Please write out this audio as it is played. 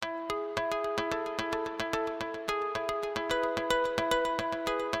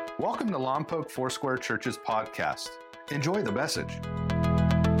Welcome to Lompoc Foursquare Church's podcast. Enjoy the message.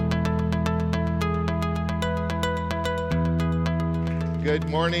 Good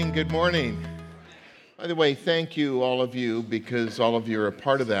morning, good morning. By the way, thank you, all of you, because all of you are a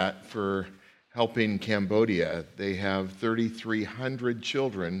part of that for helping Cambodia. They have 3,300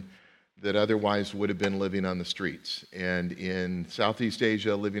 children that otherwise would have been living on the streets. And in Southeast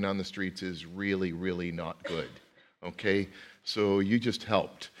Asia, living on the streets is really, really not good. Okay? So you just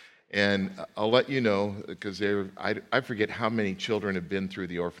helped. And I'll let you know, because I forget how many children have been through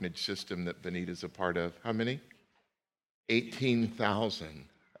the orphanage system that Benita's a part of. How many? 18,000.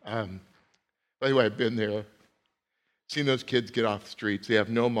 By the way, I've been there, seen those kids get off the streets. They have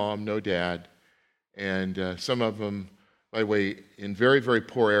no mom, no dad, and some of them, by the way, in very, very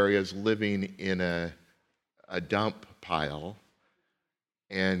poor areas, living in a dump pile,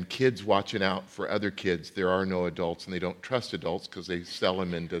 and kids watching out for other kids. There are no adults, and they don't trust adults because they sell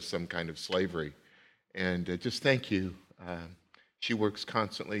them into some kind of slavery. And just thank you. She works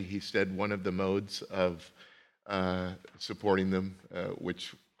constantly. He said one of the modes of supporting them,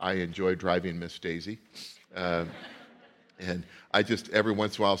 which I enjoy driving Miss Daisy. And I just, every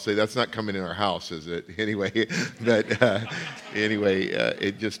once in a while, say, that's not coming in our house, is it? Anyway, but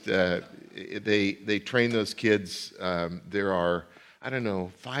it just, they train those kids. There are,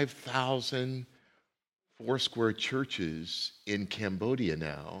 5,000 Foursquare churches in Cambodia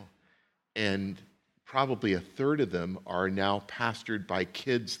now, and probably a third of them are now pastored by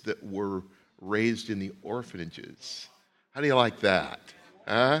kids that were raised in the orphanages. How do you like that?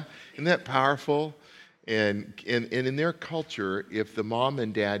 Isn't that powerful? And in their culture, if the mom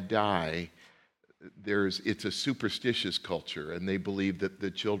and dad die, it's a superstitious culture, and they believe that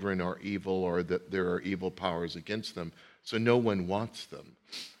the children are evil or that there are evil powers against them, so no one wants them.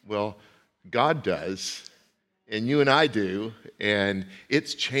 Well, God does, and you and I do, and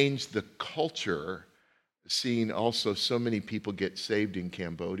it's changed the culture, seeing also so many people get saved in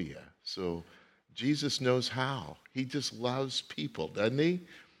Cambodia. So Jesus knows how. He just loves people, doesn't he?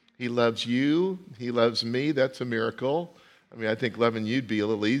 He loves you. He loves me. That's a miracle. I mean, I think loving you'd be a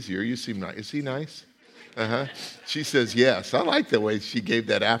little easier. You seem nice. Is he nice? She says yes. I like the way she gave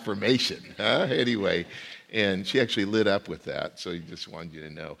that affirmation. Anyway, and she actually lit up with that, so he just wanted you to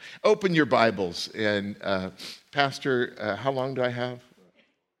know. Open your Bibles. And Pastor, how long do I have?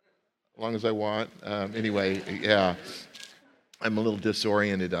 As long as I want. Anyway, yeah. I'm a little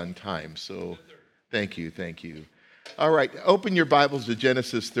disoriented on time, so thank you. All right, open your Bibles to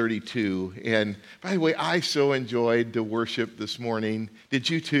Genesis 32. And by the way, I so enjoyed the worship this morning. Did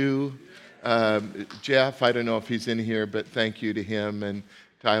you too? Jeff, I don't know if he's in here, but thank you to him and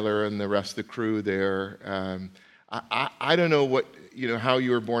Tyler and the rest of the crew there. I don't know how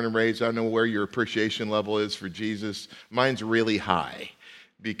you were born and raised. I don't know where your appreciation level is for Jesus. Mine's really high.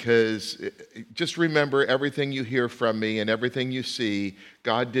 Because just remember, everything you hear from me and everything you see,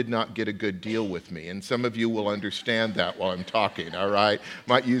 God did not get a good deal with me. And some of you will understand that while I'm talking, all right?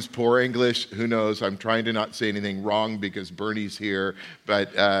 Might use poor English, who knows? I'm trying to not say anything wrong because Bernie's here. But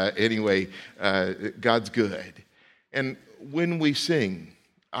anyway, God's good. And when we sing,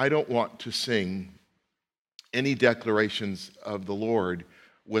 I don't want to sing any declarations of the Lord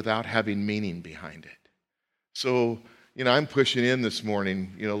without having meaning behind it. So, I'm pushing in this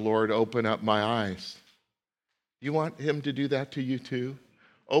morning, Lord, open up my eyes. You want him to do that to you too?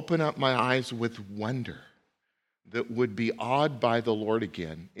 Open up my eyes with wonder that would be awed by the Lord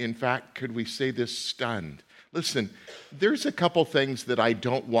again. In fact, could we say this, stunned? Listen, there's a couple things that I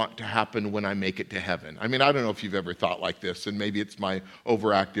don't want to happen when I make it to heaven. I mean, I don't know if you've ever thought like this, and maybe it's my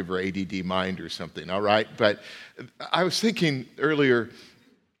overactive or ADD mind or something, all right? But I was thinking earlier,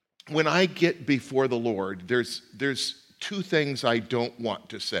 when I get before the Lord, there's two things I don't want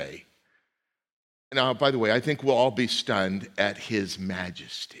to say. Now, by the way, I think we'll all be stunned at his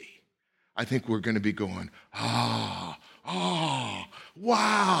majesty. I think we're going to be going, wow.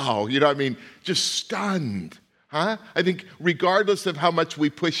 Just stunned. I think regardless of how much we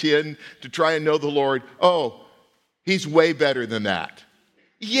push in to try and know the Lord, he's way better than that.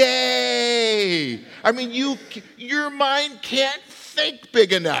 Yay! I mean, your mind can't think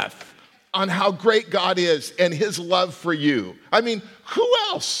big enough on how great God is and his love for you. I mean, who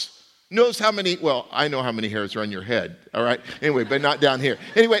else knows how many, I know how many hairs are on your head, all right? Anyway, but not down here.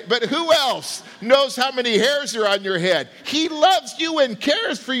 Anyway, but who else knows how many hairs are on your head? He loves you and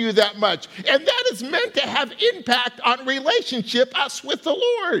cares for you that much. And that is meant to have impact on us with the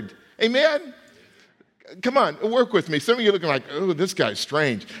Lord. Amen? Come on, work with me. Some of you are looking like, this guy's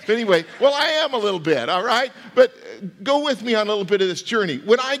strange. But anyway, I am a little bit, all right? But go with me on a little bit of this journey.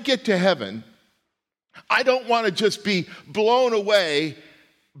 When I get to heaven, I don't want to just be blown away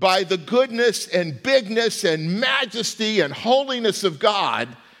by the goodness and bigness and majesty and holiness of God,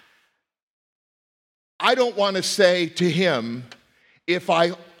 I don't want to say to him, if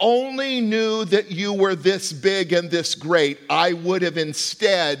I only knew that you were this big and this great, I would have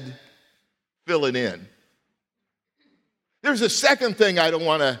instead fill it in. There's a second thing I don't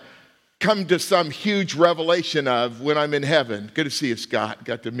want to come to some huge revelation of when I'm in heaven. Good to see you, Scott.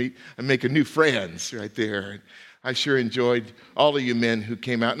 Got to meet and make new friends right there. I sure enjoyed all of you men who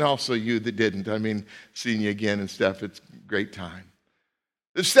came out, and also you that didn't. I mean, seeing you again and stuff, it's a great time.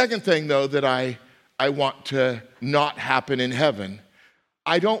 The second thing, though, that I want to not happen in heaven,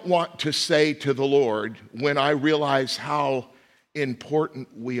 I don't want to say to the Lord when I realize how important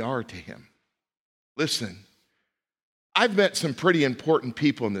we are to him. Listen, I've met some pretty important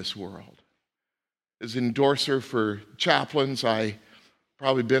people in this world. As an endorser for chaplains, I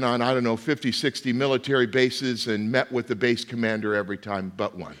probably been on, 50, 60 military bases and met with the base commander every time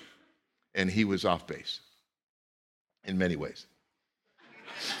but one. And he was off base in many ways.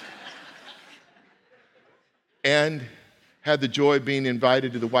 And had the joy of being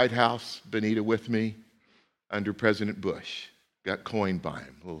invited to the White House, Benita with me, under President Bush. Got coined by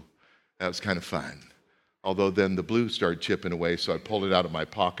him. Well, that was kind of fun. Although then the blue started chipping away, so I pulled it out of my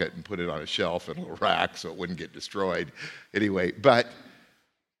pocket and put it on a shelf in a little rack so it wouldn't get destroyed. Anyway, but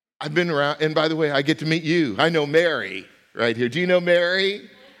I've been around, and by the way, I get to meet you. I know Mary right here. Do you know Mary?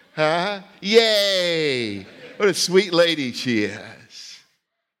 Huh? Yay! What a sweet lady she is.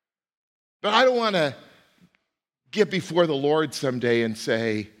 But I don't want to get before the Lord someday and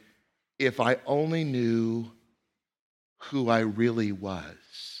say, if I only knew who I really was.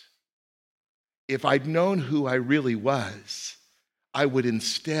 If I'd known who I really was, I would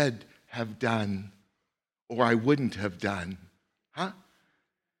instead have done, or I wouldn't have done. Huh?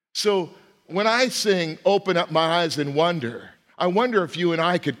 So when I sing, open up my eyes and wonder, I wonder if you and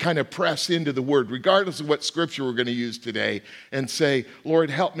I could kind of press into the word, regardless of what scripture we're going to use today, and say, Lord,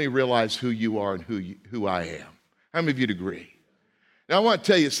 help me realize who you are and who I am. How many of you'd agree? Now, I want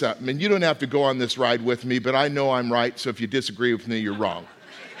to tell you something, and you don't have to go on this ride with me, but I know I'm right, so if you disagree with me, you're wrong.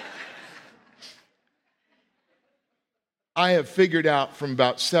 I have figured out from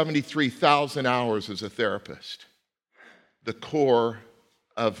about 73,000 hours as a therapist the core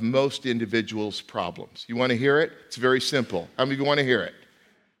of most individuals' problems. You want to hear it? It's very simple. How many of you want to hear it?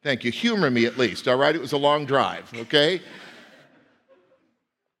 Thank you. Humor me at least, all right? It was a long drive, okay?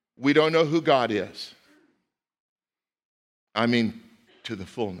 We don't know who God is. I mean, to the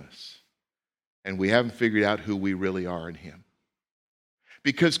fullness. And we haven't figured out who we really are in him.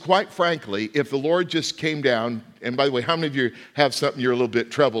 Because quite frankly, if the Lord just came down, and by the way, how many of you have something you're a little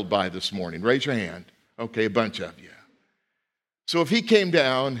bit troubled by this morning? Raise your hand. Okay, a bunch of you. So if he came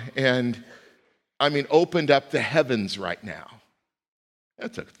down and, opened up the heavens right now,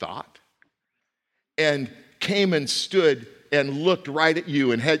 that's a thought, and came and stood and looked right at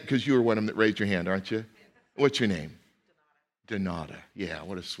you and had, because you were one of them that raised your hand, aren't you? What's your name? Donata. Yeah,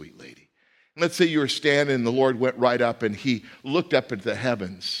 what a sweet lady. And let's say you were standing and the Lord went right up and he looked up at the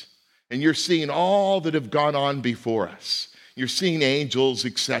heavens and you're seeing all that have gone on before us. You're seeing angels,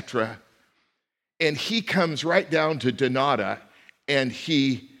 etc. And he comes right down to Donata and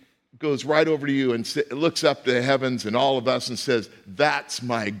he goes right over to you and looks up to the heavens and all of us and says, that's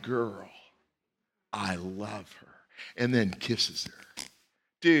my girl. I love her. And then kisses her.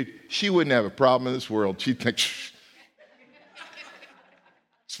 Dude, she wouldn't have a problem in this world. She'd think,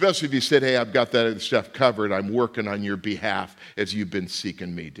 especially if you said, hey, I've got that other stuff covered. I'm working on your behalf as you've been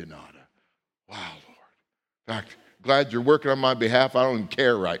seeking me, Donata. Wow, Lord. In fact, glad you're working on my behalf. I don't even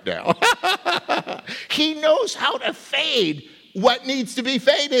care right now. He knows how to fade what needs to be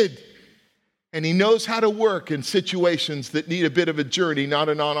faded. And he knows how to work in situations that need a bit of a journey, not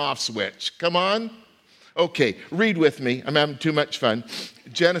an on-off switch. Come on. Okay, read with me. I'm having too much fun.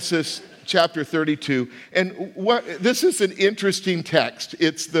 Genesis chapter 32. And this is an interesting text.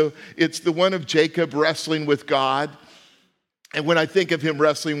 It's the one of Jacob wrestling with God. And when I think of him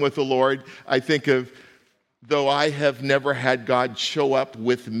wrestling with the Lord, I think of, though I have never had God show up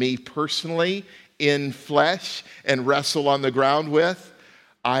with me personally in flesh and wrestle on the ground with,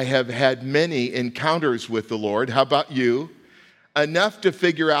 I have had many encounters with the Lord. How about you? Enough to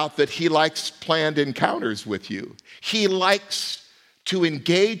figure out that he likes planned encounters with you. He likes to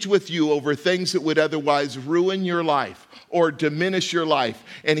engage with you over things that would otherwise ruin your life or diminish your life.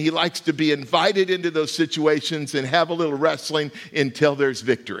 And he likes to be invited into those situations and have a little wrestling until there's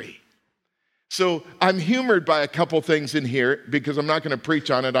victory. So I'm humored by a couple things in here because I'm not going to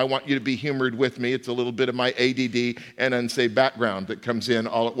preach on it. I want you to be humored with me. It's a little bit of my ADD and unsaved background that comes in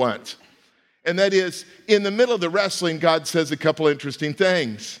all at once. And that is, in the middle of the wrestling, God says a couple interesting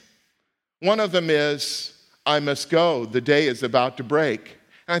things. One of them is, I must go. The day is about to break.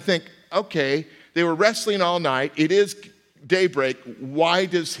 And I think, okay, they were wrestling all night. It is daybreak. Why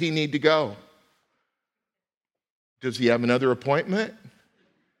does he need to go? Does he have another appointment?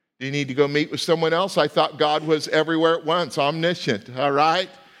 Do you need to go meet with someone else? I thought God was everywhere at once, omniscient, all right?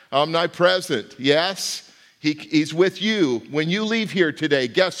 Omnipresent, yes? He's with you. When you leave here today,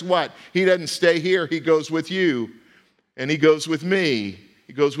 guess what? He doesn't stay here. He goes with you. And he goes with me.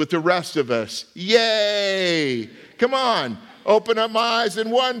 He goes with the rest of us. Yay! Come on. Open up my eyes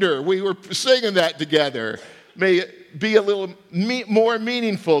and wonder. We were singing that together. May it be a little more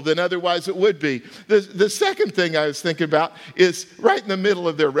meaningful than otherwise it would be. The second thing I was thinking about is right in the middle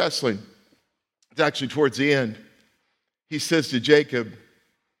of their wrestling. It's actually towards the end. He says to Jacob,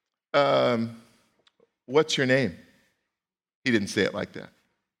 what's your name? He didn't say it like that.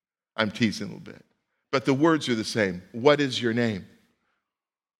 I'm teasing a little bit. But the words are the same. What is your name?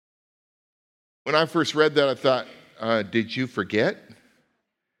 When I first read that, I thought, did you forget?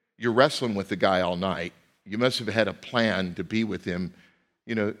 You're wrestling with the guy all night. You must have had a plan to be with him.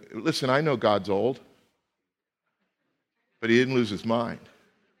 You know, listen, I know God's old, but he didn't lose his mind.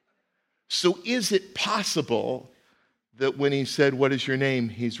 So is it possible that when he said, what is your name,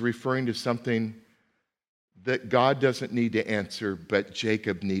 he's referring to something that God doesn't need to answer, but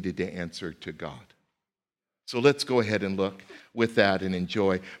Jacob needed to answer to God? So let's go ahead and look with that and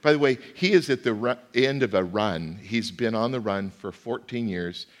enjoy. By the way, he is at the end of a run. He's been on the run for 14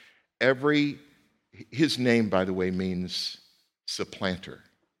 years. His name, by the way, means supplanter.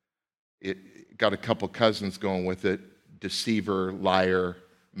 It got a couple cousins going with it: deceiver, liar,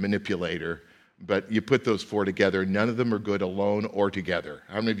 manipulator. But you put those four together, none of them are good alone or together.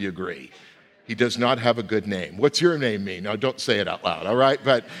 How many of you agree? He does not have a good name. What's your name mean? Now, don't say it out loud, all right?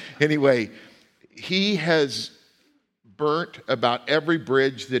 But anyway, he has burnt about every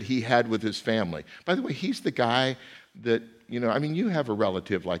bridge that he had with his family. By the way, he's the guy that, you have a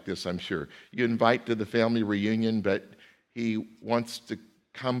relative like this, I'm sure. You invite to the family reunion, but he wants to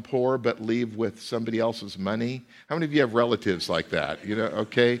come poor but leave with somebody else's money. How many of you have relatives like that?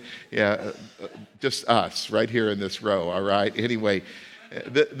 Okay? Yeah, just us right here in this row, all right? Anyway,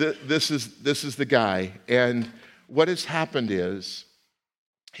 this is the guy. And what has happened is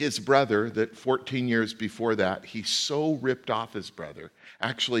his brother, that 14 years before that, he so ripped off his brother,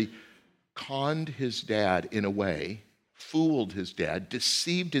 actually conned his dad in a way, fooled his dad,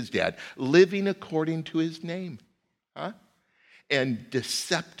 deceived his dad, living according to his name, and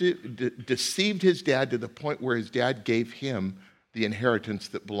deceived his dad to the point where his dad gave him the inheritance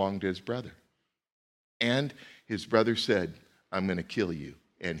that belonged to his brother. And his brother said, I'm going to kill you.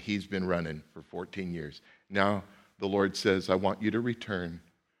 And he's been running for 14 years. Now the Lord says, I want you to return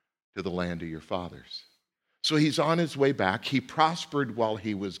to the land of your fathers. So he's on his way back. He prospered while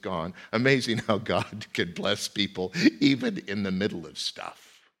he was gone. Amazing how God can bless people even in the middle of stuff.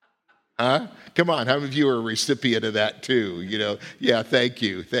 Come on, how many of you are a recipient of that too? Yeah, thank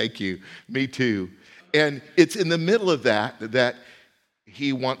you. Me too. And it's in the middle of that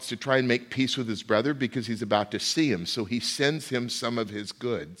he wants to try and make peace with his brother because he's about to see him. So he sends him some of his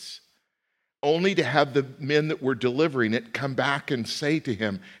goods, only to have the men that were delivering it come back and say to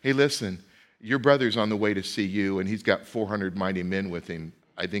him, hey, listen, your brother's on the way to see you, and he's got 400 mighty men with him.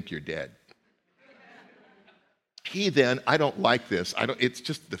 I think you're dead. He then, I don't like this. It's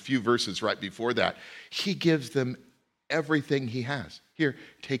just the few verses right before that. He gives them everything he has. Here,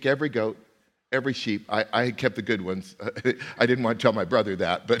 take every goat, every sheep. I kept the good ones. I didn't want to tell my brother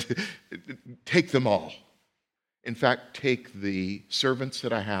that, but take them all. In fact, take the servants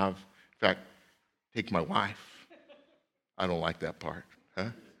that I have. In fact, take my wife. I don't like that part.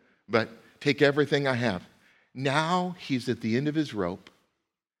 But take everything I have. Now he's at the end of his rope.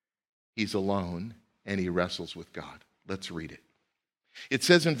 He's alone, and he wrestles with God. Let's read it. It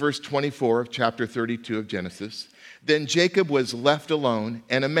says in verse 24 of chapter 32 of Genesis, then Jacob was left alone,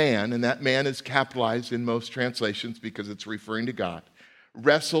 and a man, and that man is capitalized in most translations because it's referring to God,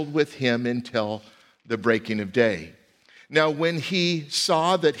 wrestled with him until the breaking of day. Now, when he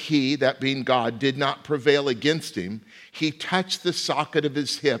saw that he, that being God, did not prevail against him, he touched the socket of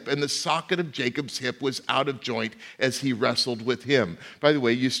his hip, and the socket of Jacob's hip was out of joint as he wrestled with him. By the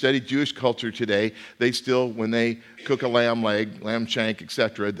way, you study Jewish culture today. They still, when they cook a lamb leg, lamb shank,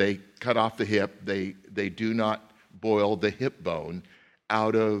 etc., they cut off the hip. They do not boil the hip bone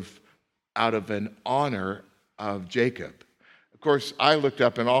out of an honor of Jacob. Of course, I looked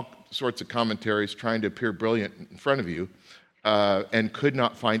up in all sorts of commentaries trying to appear brilliant in front of you, and could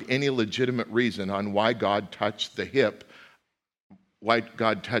not find any legitimate reason on why God touched the hip why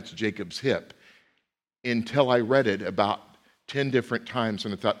God touched Jacob's hip until I read it about 10 different times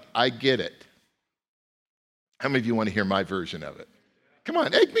and I thought, I get it. How many of you want to hear my version of it? Come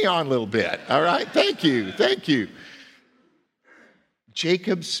on, egg me on a little bit, all right? Thank you.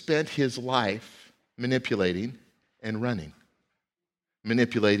 Jacob spent his life manipulating and running.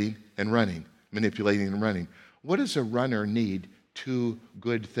 Manipulating and running. Manipulating and running. What does a runner need 2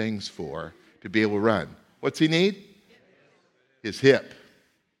 good things for to be able to run? What's he need? His hip.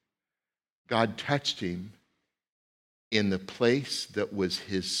 God touched him in the place that was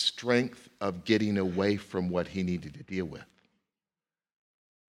his strength of getting away from what he needed to deal with,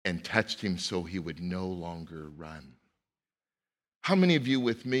 and touched him so he would no longer run. How many of you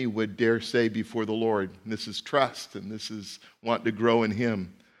with me would dare say before the Lord, this is trust and this is want to grow in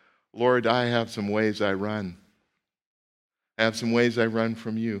him, Lord, I have some ways I run. I have some ways I run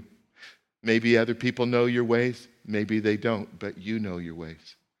from you. Maybe other people know your ways, maybe they don't, but you know your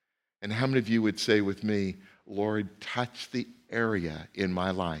ways. And how many of you would say with me, Lord, touch the area in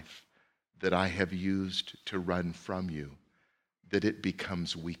my life that I have used to run from you, that it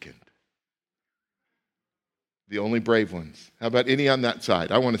becomes weakened? The only brave ones. How about any on that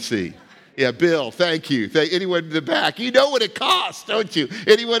side? I want to see. Yeah, Bill, thank you. Anyone in the back? You know what it costs, don't you?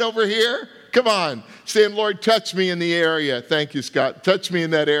 Anyone over here? Come on. Saying, Lord, touch me in the area. Thank you, Scott. Touch me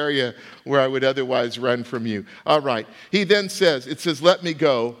in that area where I would otherwise run from you. All right. He then says, it says, let me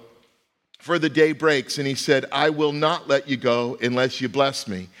go, for the day breaks. And he said, I will not let you go unless you bless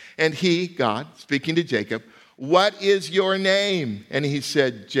me. And he, God, speaking to Jacob, what is your name? And he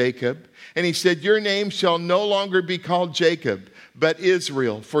said, Jacob. And he said, your name shall no longer be called Jacob, but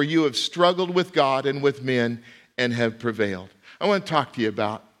Israel, for you have struggled with God and with men and have prevailed. I want to talk to you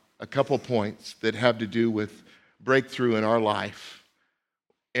about a couple points that have to do with breakthrough in our life.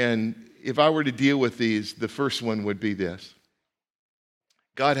 And if I were to deal with these, the first one would be this.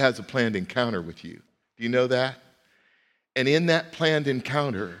 God has a planned encounter with you. Do you know that? And in that planned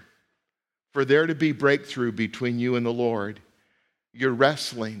encounter, for there to be breakthrough between you and the Lord, your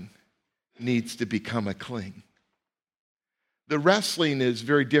wrestling needs to become a cling. The wrestling is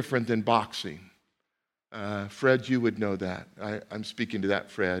very different than boxing. Fred, you would know that. I'm speaking to that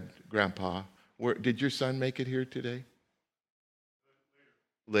Fred, Grandpa. Did your son make it here today?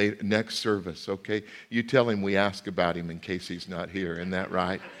 Late, next service, okay? You tell him we ask about him in case he's not here. Isn't that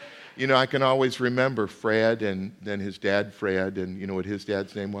right? You know, I can always remember Fred and then his dad, Fred, and you know what his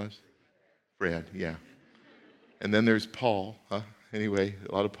dad's name was? Fred, yeah. And then there's Paul, huh? Anyway,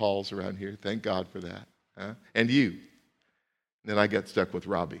 a lot of Pauls around here. Thank God for that. Huh? And you. And then I got stuck with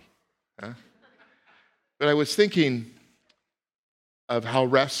Robbie. Huh? But I was thinking of how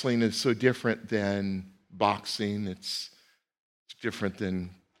wrestling is so different than boxing. It's different than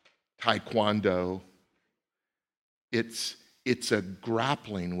taekwondo. It's a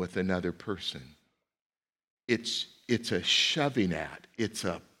grappling with another person. It's a shoving at. It's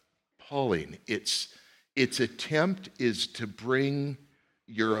a pulling. Its attempt is to bring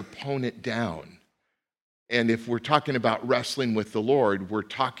your opponent down. And if we're talking about wrestling with the Lord, we're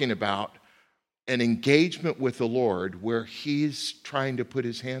talking about an engagement with the Lord where he's trying to put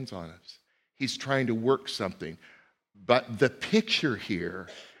his hands on us. He's trying to work something. But the picture here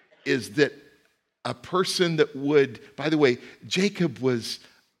is that a person that would, by the way, Jacob was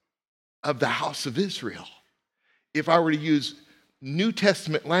of the house of Israel. If I were to use New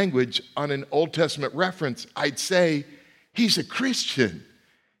Testament language on an Old Testament reference, I'd say he's a Christian.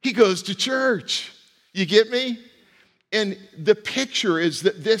 He goes to church. You get me? And the picture is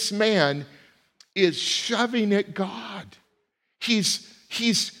that this man is shoving at God.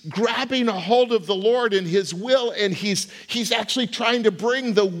 He's grabbing a hold of the Lord and his will, and he's actually trying to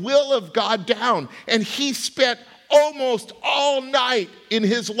bring the will of God down. And he spent almost all night in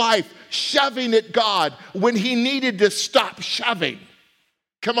his life shoving at God when he needed to stop shoving.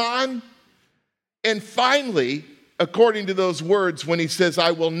 Come on. And finally, according to those words, when he says,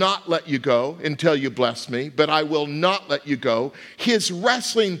 I will not let you go until you bless me, but I will not let you go, his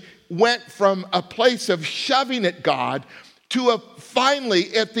wrestling went from a place of shoving at God to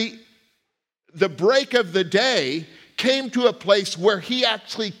finally, at the break of the day, came to a place where he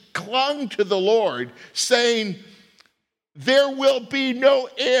actually clung to the Lord, saying, there will be no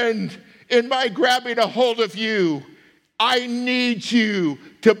end in my grabbing a hold of you. I need you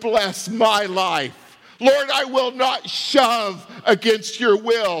to bless my life. Lord, I will not shove against your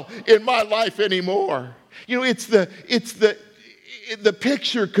will in my life anymore. You know, the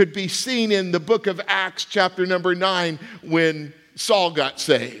picture could be seen in the book of Acts, chapter number 9, when Saul got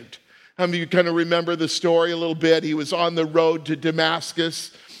saved. How many of you kind of remember the story a little bit? He was on the road to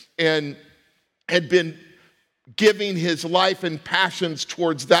Damascus and had been giving his life and passions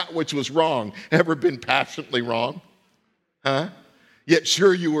towards that which was wrong. Ever been passionately wrong? Huh? Yet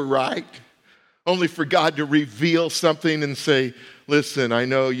sure you were right. Only for God to reveal something and say, listen, I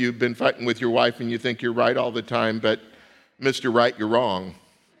know you've been fighting with your wife and you think you're right all the time, but Mr. Right, you're wrong.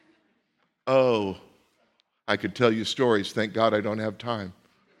 Oh, I could tell you stories. Thank God I don't have time.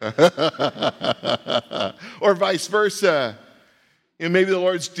 Or vice versa. Maybe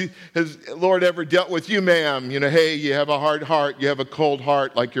has Lord ever dealt with you, ma'am? Hey, you have a hard heart. You have a cold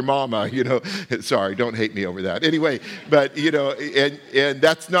heart like your mama, Sorry, don't hate me over that. Anyway, but, and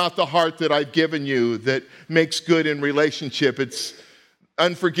that's not the heart that I've given you that makes good in relationship.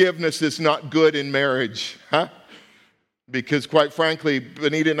 Unforgiveness is not good in marriage, huh? Because quite frankly,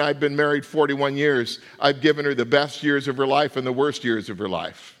 Benita and I have been married 41 years. I've given her the best years of her life and the worst years of her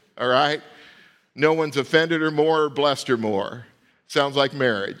life, all right? No one's offended her more or blessed her more. Sounds like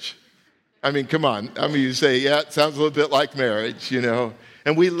marriage. I mean, come on. You say, yeah, it sounds a little bit like marriage,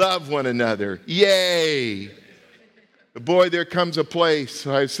 And we love one another. Yay! But boy, there comes a place.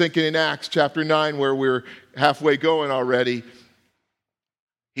 I was thinking in Acts chapter 9 where we're halfway going already.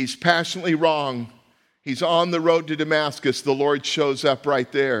 He's passionately wrong. He's on the road to Damascus. The Lord shows up right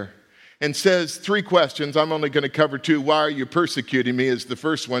there and says 3 questions. I'm only going to cover 2. Why are you persecuting me is the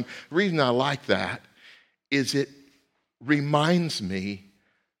first one. The reason I like that is it reminds me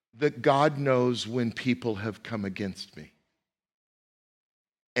that God knows when people have come against me.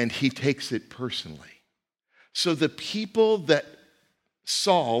 And he takes it personally. So the people that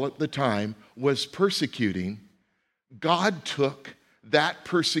Saul at the time was persecuting, God took that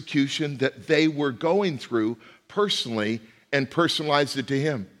persecution that they were going through personally and personalized it to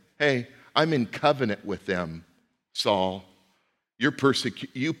him. Hey, I'm in covenant with them, Saul. You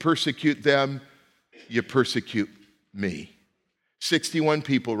persecute them, you persecute me. 61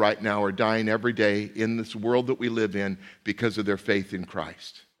 people right now are dying every day in this world that we live in because of their faith in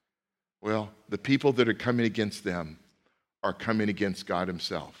Christ. Well, the people that are coming against them are coming against God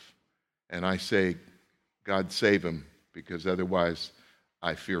himself. And I say, God save them, because otherwise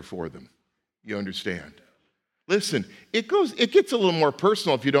I fear for them. You understand? Listen, it gets a little more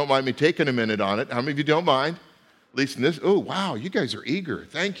personal if you don't mind me taking a minute on it. How many of you don't mind? At least in this, oh, wow, you guys are eager.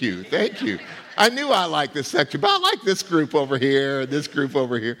 Thank you. I knew I liked this section, but I like this group over here, this group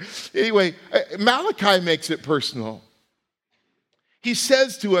over here. Anyway, Malachi makes it personal. He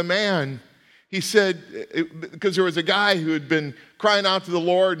says to a man, he said, because there was a guy who had been crying out to the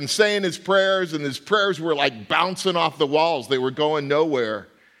Lord and saying his prayers, and his prayers were like bouncing off the walls. They were going nowhere.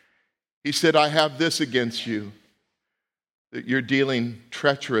 He said, I have this against you, that you're dealing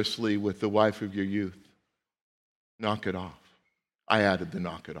treacherously with the wife of your youth. Knock it off. I added the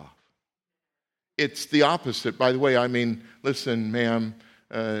knock it off. It's the opposite. By the way, listen, ma'am,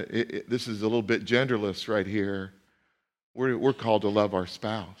 this is a little bit genderless right here. We're called to love our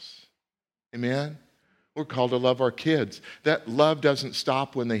spouse. Amen? We're called to love our kids. That love doesn't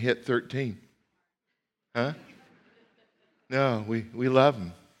stop when they hit 13. Huh? No, we love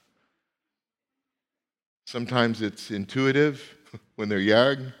them. Sometimes it's intuitive when they're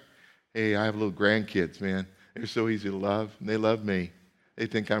young. Hey, I have little grandkids, man. They're so easy to love, and they love me. They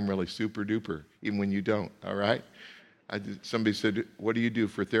think I'm really super duper, even when you don't, all right? Somebody said, what do you do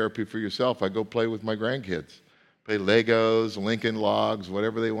for therapy for yourself? I go play with my grandkids. Play Legos, Lincoln Logs,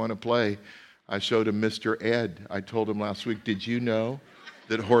 whatever they want to play. I showed him Mr. Ed. I told him last week, did you know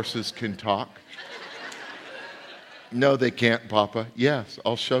that horses can talk? No, they can't, Papa. Yes,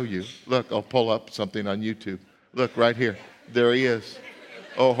 I'll show you. Look, I'll pull up something on YouTube. Look, right here. There he is.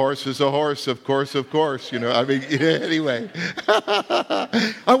 Oh, horse is a horse, of course. Anyway.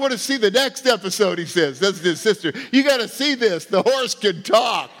 I want to see the next episode, he says. That's his sister. You got to see this. The horse can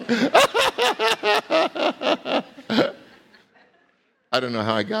talk. I don't know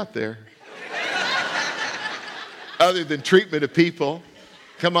how I got there. Other than treatment of people.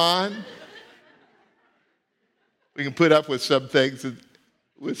 Come on. We can put up with some things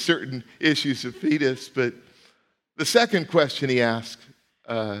with certain issues of fetus, but the second question he asked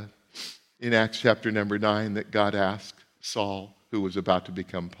in Acts chapter number 9 that God asked Saul, who was about to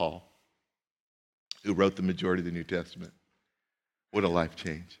become Paul, who wrote the majority of the New Testament. What a life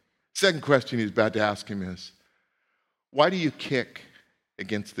change. Second question he's about to ask him is, why do you kick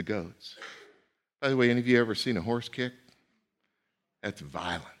against the goats? By the way, any of you ever seen a horse kick? That's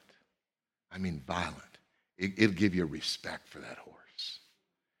violent. Violent. It'll give you respect for that horse.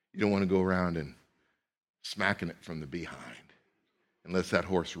 You don't want to go around and smacking it from the behind unless that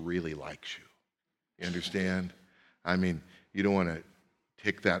horse really likes you. You understand? You don't want to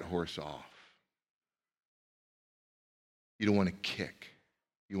tick that horse off. You don't want to kick.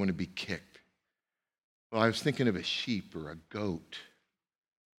 You want to be kicked. Well, I was thinking of a sheep or a goat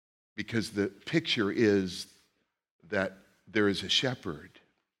because the picture is that there is a shepherd,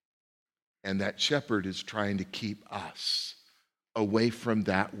 and that shepherd is trying to keep us away from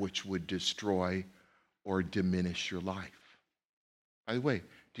that which would destroy or diminish your life. By the way,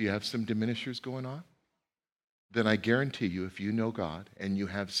 do you have some diminishers going on? Then I guarantee you, if you know God and you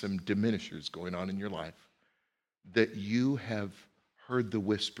have some diminishers going on in your life, that you have heard the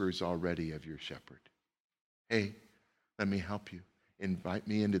whispers already of your shepherd. Hey, let me help you. Invite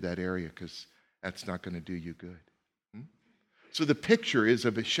me into that area because that's not going to do you good. So the picture is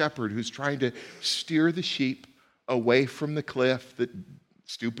of a shepherd who's trying to steer the sheep away from the cliff that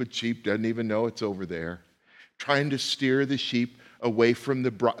stupid sheep doesn't even know it's over there. Trying to steer the sheep away from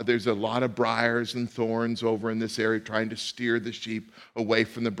there's a lot of briars and thorns over in this area, trying to steer the sheep away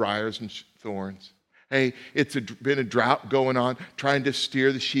from the briars and thorns. Hey, it's been a drought going on, trying to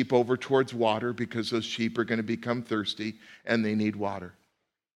steer the sheep over towards water because those sheep are going to become thirsty and they need water.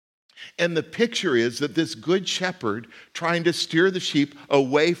 And the picture is that this good shepherd trying to steer the sheep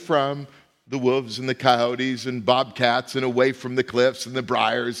away from the wolves and the coyotes and bobcats and away from the cliffs and the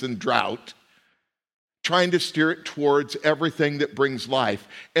briars and drought, trying to steer it towards everything that brings life.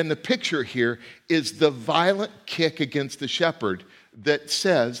 And the picture here is the violent kick against the shepherd that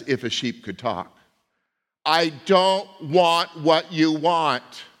says, if a sheep could talk, I don't want what you want.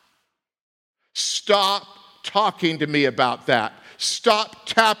 Stop talking to me about that. Stop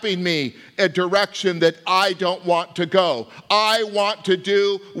tapping me a direction that I don't want to go. I want to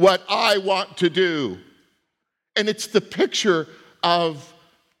do what I want to do. And it's the picture of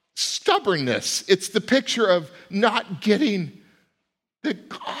stubbornness. It's the picture of not getting that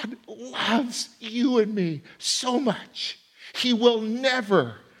God loves you and me so much. He will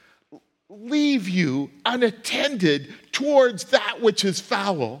never leave you unattended towards that which is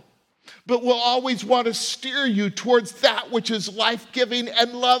foul, but will always want to steer you towards that which is life-giving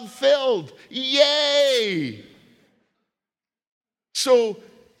and love-filled. Yay! So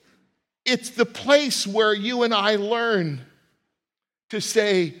it's the place where you and I learn to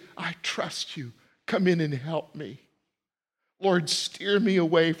say, I trust you. Come in and help me. Lord, steer me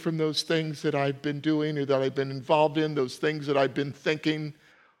away from those things that I've been doing or that I've been involved in, those things that I've been thinking.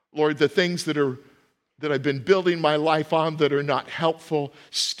 Lord, the things that I've been building my life on that are not helpful,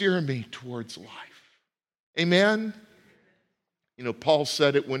 steer me towards life. Amen? You know, Paul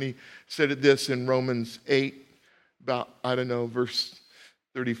said it when he said this in Romans 8, about, verse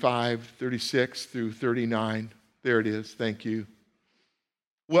 35, 36 through 39. There it is. Thank you.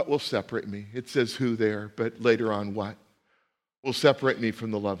 What will separate me? It says who there, but later on what? Will separate me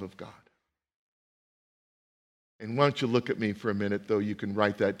from the love of God. And why don't you look at me for a minute, though you can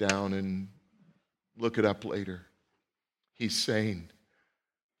write that down and look it up later. He's saying,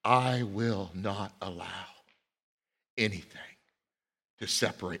 I will not allow anything to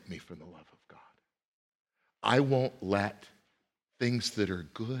separate me from the love of God. I won't let things that are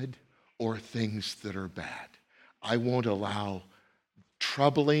good or things that are bad. I won't allow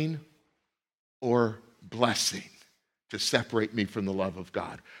troubling or blessing to separate me from the love of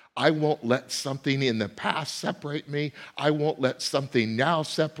God. I won't let something in the past separate me. I won't let something now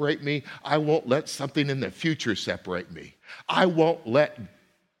separate me. I won't let something in the future separate me. I won't let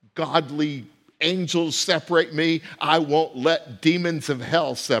godly angels separate me. I won't let demons of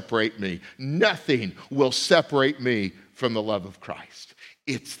hell separate me. Nothing will separate me from the love of Christ.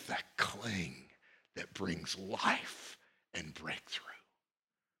 It's the cling that brings life and breakthrough.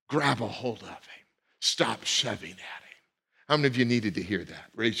 Grab a hold of him. Stop shoving at him. How many of you needed to hear that?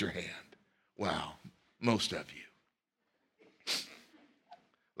 Raise your hand. Wow, most of you.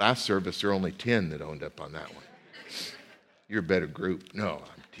 Last service, there were only 10 that owned up on that one. You're a better group. No,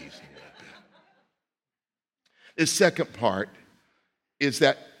 I'm teasing you a bit. The second part is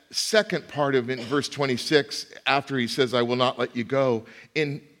that second part of in verse 26, after he says, I will not let you go,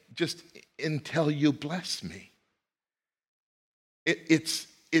 just until you bless me.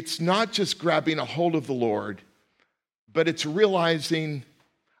 It's not just grabbing a hold of the Lord, but it's realizing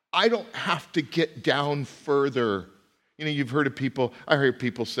I don't have to get down further. You know, you've heard of people, I hear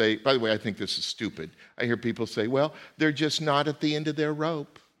people say, by the way, I think this is stupid. I hear people say, well, they're just not at the end of their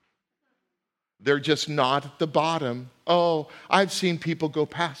rope. They're just not at the bottom. Oh, I've seen people go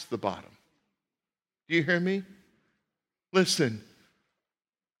past the bottom. Do you hear me? Listen,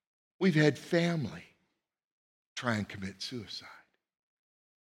 we've had family try and commit suicide.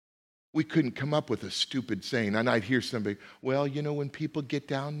 We couldn't come up with a stupid saying. And I'd hear somebody, well, you know, when people get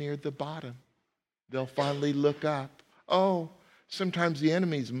down near the bottom, they'll finally look up. Oh, sometimes the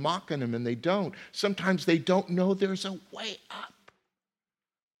enemy's mocking them and they don't. Sometimes they don't know there's a way up.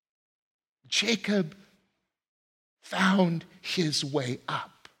 Jacob found his way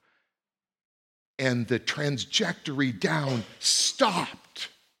up. And the trajectory down stopped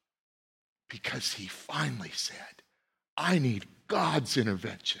because he finally said, I need God's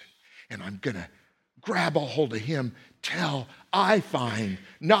intervention, and I'm going to grab a hold of him till I find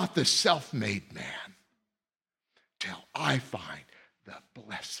not the self-made man, till I find the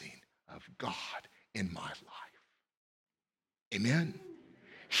blessing of God in my life. Amen?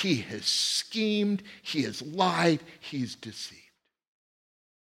 He has schemed, he has lied, he's deceived.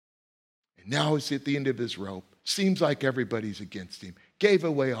 And now he's at the end of his rope. Seems like everybody's against him. Gave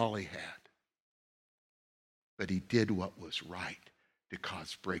away all he had. But he did what was right to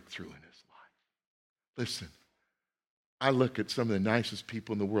cause breakthrough in his life. Listen, I look at some of the nicest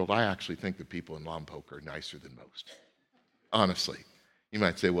people in the world. I actually think the people in Lompoc are nicer than most. Honestly. You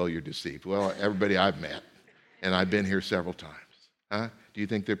might say, well, you're deceived. Well, everybody I've met, and I've been here several times. Huh? Do you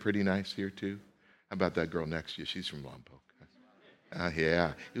think they're pretty nice here too? How about that girl next to you? She's from Lompoc.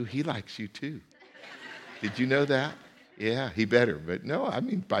 Yeah. Ooh, he likes you too. Did you know that? Yeah, he better. But no, I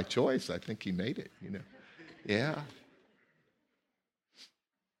mean, by choice, I think he made it, Yeah.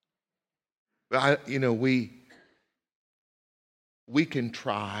 But, we can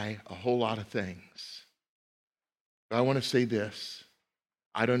try a whole lot of things. But I want to say this.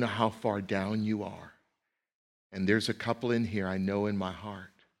 I don't know how far down you are. And there's a couple in here I know in my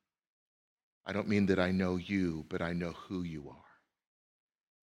heart. I don't mean that I know you, but I know who you are.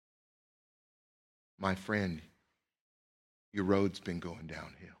 My friend, your road's been going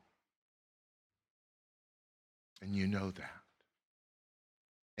downhill. And you know that.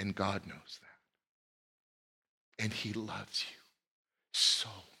 And God knows that. And he loves you so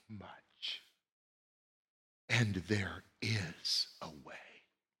much. And there is a way.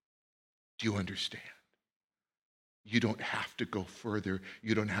 Do you understand? You don't have to go further.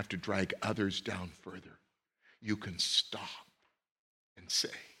 You don't have to drag others down further. You can stop and say,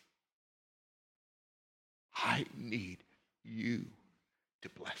 I need you to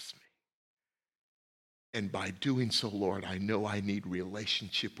bless me. And by doing so, Lord, I know I need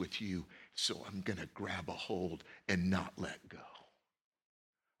relationship with you, so I'm going to grab a hold and not let go.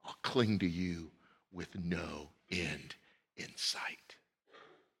 I'll cling to you with no end in sight.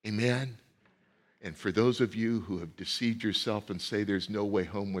 Amen? And for those of you who have deceived yourself and say there's no way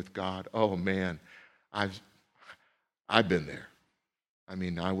home with God, oh man, I've been there. I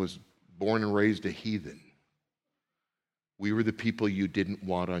mean, I was born and raised a heathen. We were the people you didn't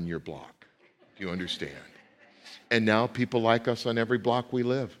want on your block. Do you understand? And now people like us on every block we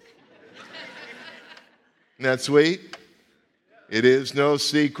live. Isn't that sweet? It is no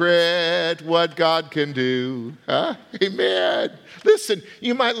secret what God can do. Huh? Amen. Listen,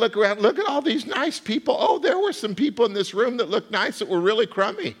 you might look around, look at all these nice people. Oh, there were some people in this room that looked nice that were really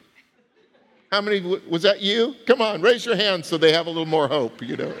crummy. How many, was that you? Come on, raise your hand so they have a little more hope,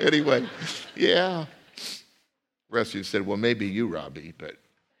 Anyway, yeah. The rest of you said, well, maybe you, Robbie, but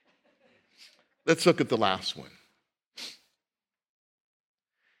let's look at the last one.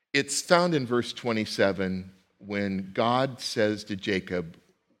 It's found in verse 27 when God says to Jacob,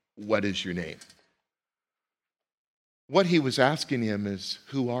 what is your name? What he was asking him is,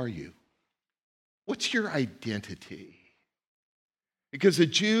 who are you? What's your identity? Because a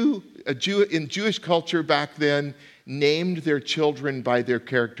Jew in Jewish culture back then named their children by their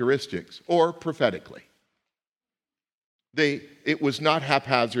characteristics or prophetically. It was not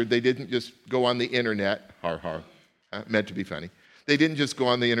haphazard. They didn't just go on the internet, meant to be funny. They didn't just go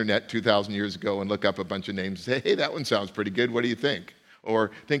on the internet 2,000 years ago and look up a bunch of names and say, hey, that one sounds pretty good. What do you think?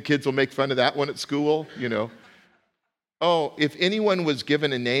 Or think kids will make fun of that one at school? Oh, if anyone was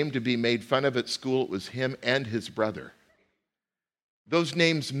given a name to be made fun of at school, it was him and his brother. Those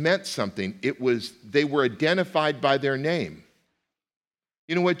names meant something. They were identified by their name.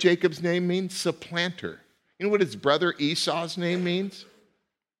 You know what Jacob's name means? Supplanter. You know what his brother Esau's name means?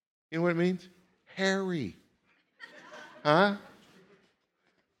 You know what it means? Hairy. Huh?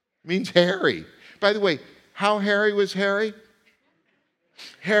 It means hairy. By the way, how hairy was Harry?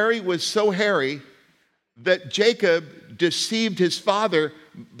 Harry was so hairy that Jacob deceived his father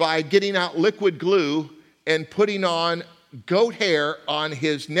by getting out liquid glue and putting on goat hair on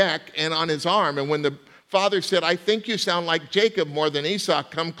his neck and on his arm. And when the father said, I think you sound like Jacob more than Esau,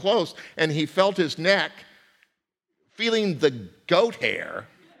 come close, and he felt his neck, feeling the goat hair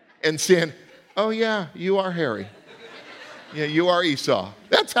and saying, oh yeah, you are hairy. Yeah, you are Esau.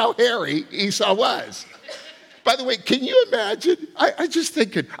 That's how hairy Esau was. By the way, can you imagine? I just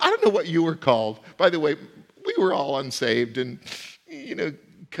thinking, I don't know what you were called. By the way, we were all unsaved and,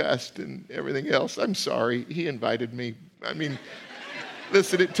 cussed and everything else. I'm sorry. He invited me. I mean,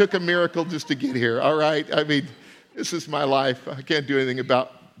 listen, it took a miracle just to get here, all right? I mean, This is my life. I can't do anything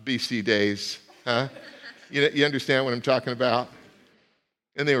about BC days. Huh? You understand what I'm talking about?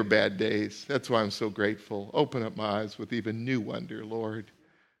 And they were bad days. That's why I'm so grateful. Open up my eyes with even new wonder, Lord,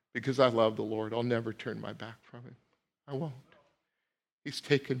 because I love the Lord. I'll never turn my back from him. I won't. He's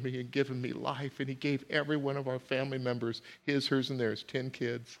taken me and given me life, and he gave every one of our family members, his, hers, and theirs, 10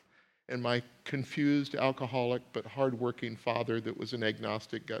 kids. And my confused, alcoholic, but hardworking father that was an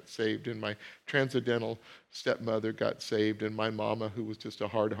agnostic got saved, and my transcendental stepmother got saved, and my mama, who was just a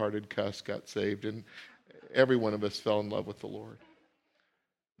hard-hearted cuss, got saved, and every one of us fell in love with the Lord.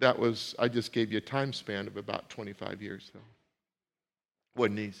 I just gave you a time span of about 25 years, though.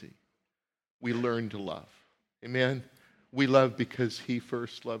 Wasn't easy. We learned to love. Amen? We love because he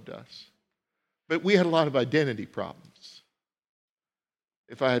first loved us. But we had a lot of identity problems.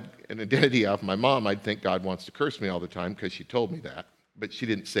 If I had an identity of my mom, I'd think God wants to curse me all the time because she told me that. But she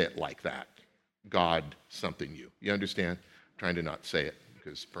didn't say it like that. God something you. You understand? I'm trying to not say it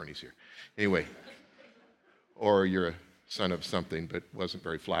because Bernie's here. Anyway. Or you're a son of something, but wasn't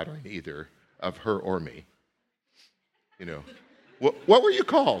very flattering either of her or me. You know. What were you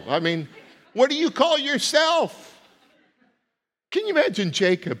called? I mean, what do you call yourself? Can you imagine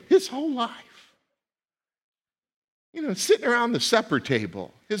Jacob, his whole life? You know, sitting around the supper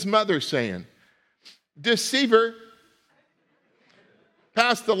table, his mother saying, deceiver,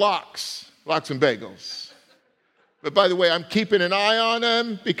 pass the lox and bagels. But by the way, I'm keeping an eye on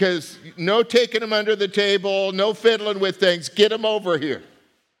him because no taking him under the table, no fiddling with things. Get him over here.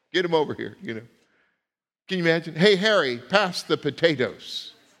 Get him over here, you know. Can you imagine? Hey, Harry, pass the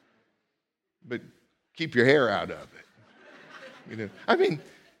potatoes. But keep your hair out of it. You know, I mean,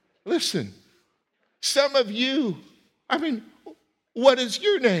 listen, some of you, what is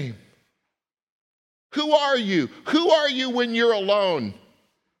your name? Who are you? Who are you when you're alone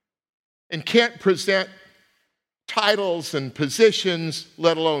and can't present titles and positions,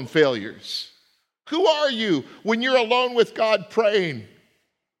 let alone failures? Who are you when you're alone with God praying?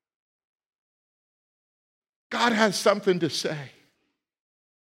 God has something to say.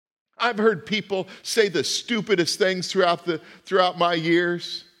 I've heard people say the stupidest things throughout my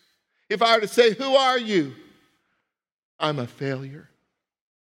years. If I were to say, who are you? I'm a failure.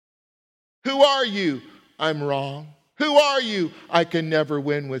 Who are you? I'm wrong. Who are you? I can never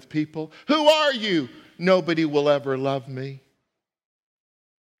win with people. Who are you? Nobody will ever love me.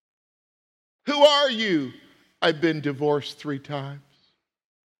 Who are you? I've been divorced 3 times.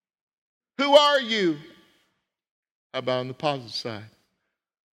 Who are you? How about on the positive side?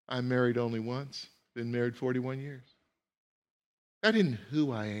 I'm married only once, been married 41 years. That isn't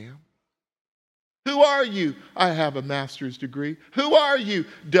who I am. Who are you? I have a master's degree. Who are you?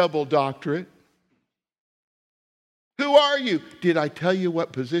 Double doctorate. Who are you? Did I tell you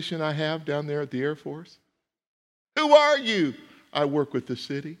what position I have down there at the Air Force? Who are you? I work with the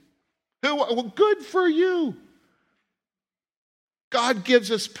city. Well, good for you. God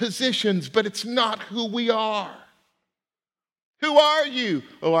gives us positions, but it's not who we are. Who are you?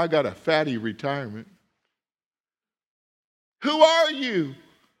 Oh, I got a fatty retirement. Who are you?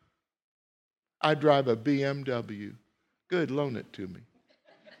 I drive a BMW. Good, loan it to me.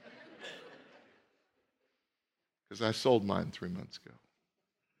 Because I sold mine 3 months ago.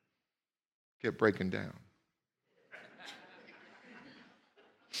 Kept breaking down.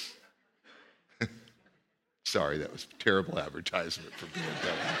 Sorry, that was terrible advertisement for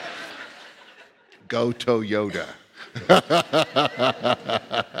BMW. Go Toyota.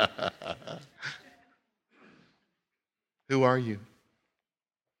 Who are you?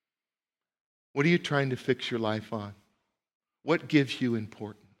 What are you trying to fix your life on? What gives you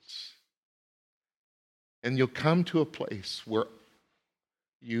importance? And you'll come to a place where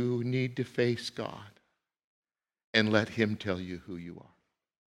you need to face God and let him tell you who you are.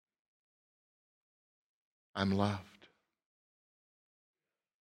 I'm loved.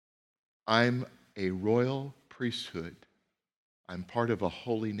 I'm a royal priesthood. I'm part of a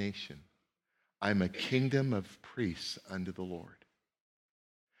holy nation. I'm a kingdom of priests unto the Lord.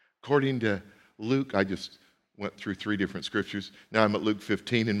 According to Luke, I just went through 3 different scriptures. Now I'm at Luke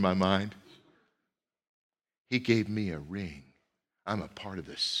 15 in my mind. He gave me a ring. I'm a part of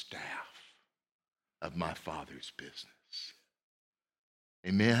the staff of my Father's business.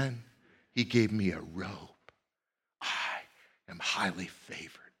 Amen? He gave me a robe. I am highly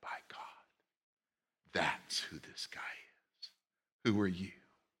favored by God. That's who this guy is. Who are you?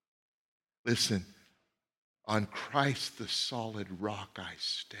 Listen, on Christ the solid rock I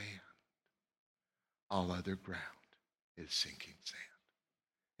stand. All other ground is sinking sand.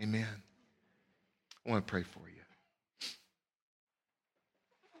 Amen. I want to pray for you.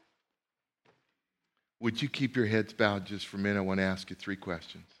 Would you keep your heads bowed just for a minute? I want to ask you 3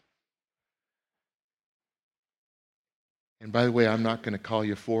 questions. And by the way, I'm not going to call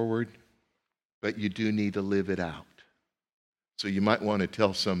you forward, but you do need to live it out. So you might want to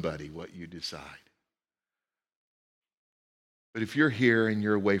tell somebody what you decide. But if you're here and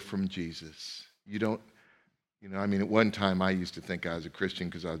you're away from Jesus, you don't, at one time I used to think I was a Christian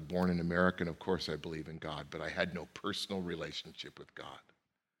because I was born in America, and of course I believe in God, but I had no personal relationship with God.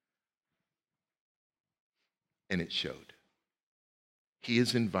 And it showed. He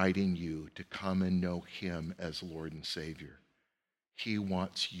is inviting you to come and know him as Lord and Savior. He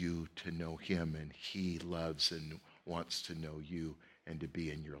wants you to know him, and he loves and wants to know you and to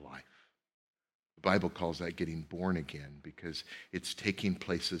be in your life. The Bible calls that getting born again because it's taking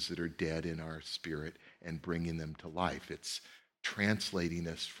places that are dead in our spirit and bringing them to life. It's translating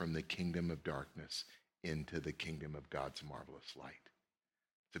us from the kingdom of darkness into the kingdom of God's marvelous light.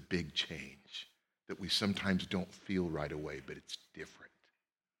 It's a big change that we sometimes don't feel right away, but it's different.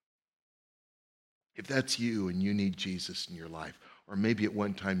 If that's you and you need Jesus in your life, or maybe at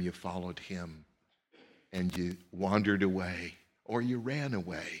one time you followed him and you wandered away or you ran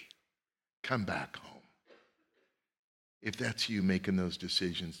away, come back home. If that's you making those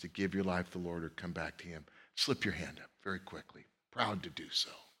decisions to give your life to the Lord or come back to him, slip your hand up very quickly. Proud to do so.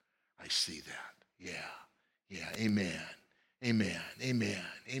 I see that. Yeah. Amen. Amen.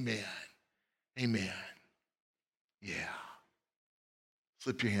 Yeah.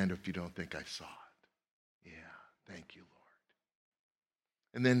 Slip your hand up if you don't think I saw it. Yeah. Thank you, Lord.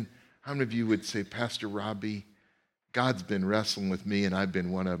 And then how many of you would say, Pastor Robbie, God's been wrestling with me and I've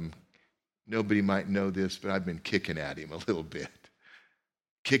been one of them. Nobody might know this, but I've been kicking at him a little bit.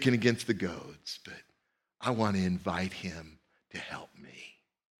 Kicking against the goads, but I want to invite him to help me.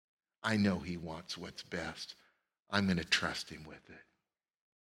 I know he wants what's best. I'm going to trust him with it.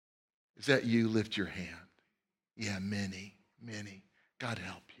 Is that you? Lift your hand. Yeah, many. God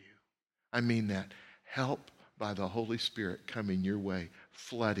help you. I mean that. Help by the Holy Spirit coming your way,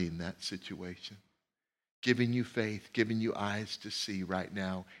 flooding that situation. Giving you faith, giving you eyes to see right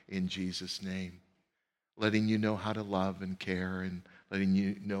now in Jesus' name. Letting you know how to love and care and letting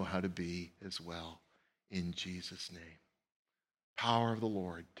you know how to be as well in Jesus' name. Power of the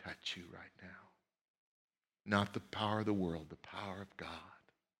Lord touch you right now. Not the power of the world, the power of God.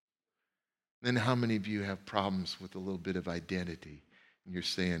 Then how many of you have problems with a little bit of identity? And you're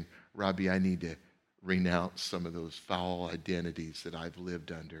saying, Robbie, I need to renounce some of those foul identities that I've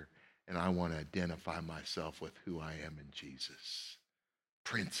lived under. And I want to identify myself with who I am in Jesus.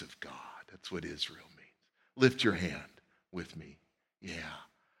 Prince of God. That's what Israel means. Lift your hand with me. Yeah.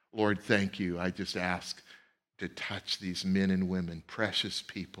 Lord, thank you. I just ask to touch these men and women, precious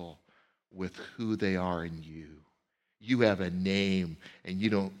people, with who they are in you. You have a name, and you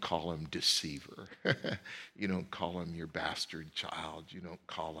don't call him deceiver. You don't call him your bastard child. You don't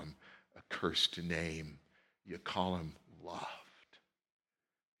call him a cursed name. You call him love.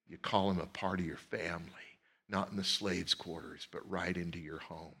 You call him a part of your family, not in the slaves' quarters, but right into your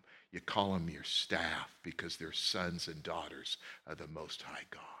home. You call them your staff because they're sons and daughters of the Most High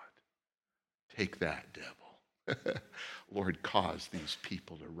God. Take that, devil. Lord, cause these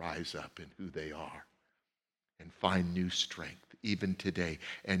people to rise up in who they are and find new strength, even today,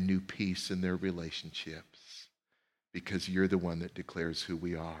 and new peace in their relationships because you're the one that declares who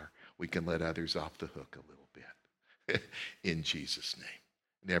we are. We can let others off the hook a little bit. In Jesus' name.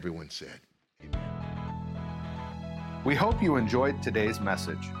 And everyone said, amen. We hope you enjoyed today's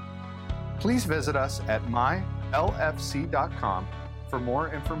message. Please visit us at mylfc.com for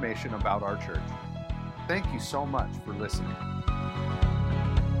more information about our church. Thank you so much for listening.